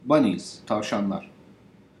Bunnies, tavşanlar.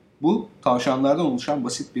 Bu, tavşanlardan oluşan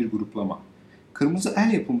basit bir gruplama. Kırmızı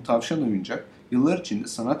el yapımı tavşan oyuncak, yıllar içinde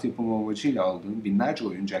sanat yapımı amacıyla aldığım binlerce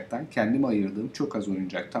oyuncaktan kendime ayırdığım çok az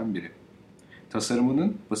oyuncaktan biri.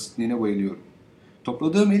 Tasarımının basitliğine bayılıyorum.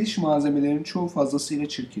 Topladığım el işi malzemelerinin çoğu fazlasıyla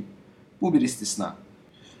çirkin. Bu bir istisna.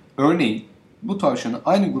 Örneğin, bu tavşanı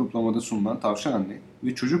aynı gruplamada sunulan tavşan anne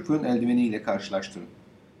ve çocuk fırın eldiveni ile karşılaştırın.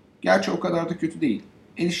 Gerçi o kadar da kötü değil.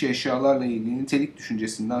 El işi eşyalarla ilgili nitelik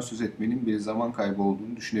düşüncesinden söz etmenin bir zaman kaybı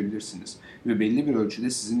olduğunu düşünebilirsiniz ve belli bir ölçüde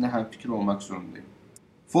sizinle hemfikir olmak zorundayım.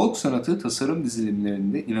 Folk sanatı tasarım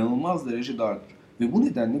dizilimlerinde inanılmaz derece dardır ve bu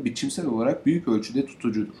nedenle biçimsel olarak büyük ölçüde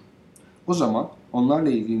tutucudur. O zaman onlarla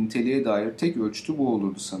ilgili niteliğe dair tek ölçütü bu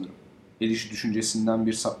olurdu sanırım. El işi düşüncesinden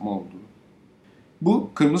bir sapma olduğu. Bu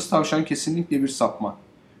kırmızı tavşan kesinlikle bir sapma.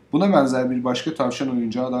 Buna benzer bir başka tavşan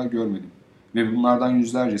oyuncağı daha görmedim ve bunlardan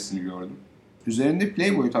yüzlercesini gördüm. Üzerinde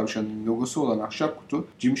Playboy tavşanının logosu olan ahşap kutu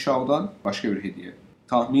Jim Shaw'dan başka bir hediye.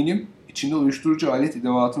 Tahminim içinde uyuşturucu alet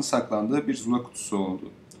edevatın saklandığı bir zula kutusu oldu.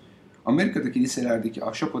 Amerika'daki liselerdeki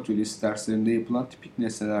ahşap atölyesi derslerinde yapılan tipik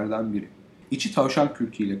nesnelerden biri. İçi tavşan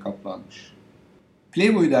kürküyle kaplanmış.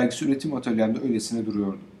 Playboy dergisi üretim atölyemde öylesine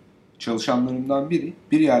duruyordu. Çalışanlarımdan biri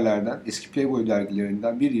bir yerlerden eski Playboy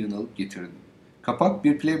dergilerinden bir yığın alıp getirdi. Kapak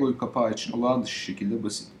bir Playboy kapağı için olağan dışı şekilde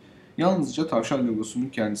basit. Yalnızca tavşan logosunun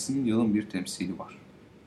kendisinin yalın bir temsili var.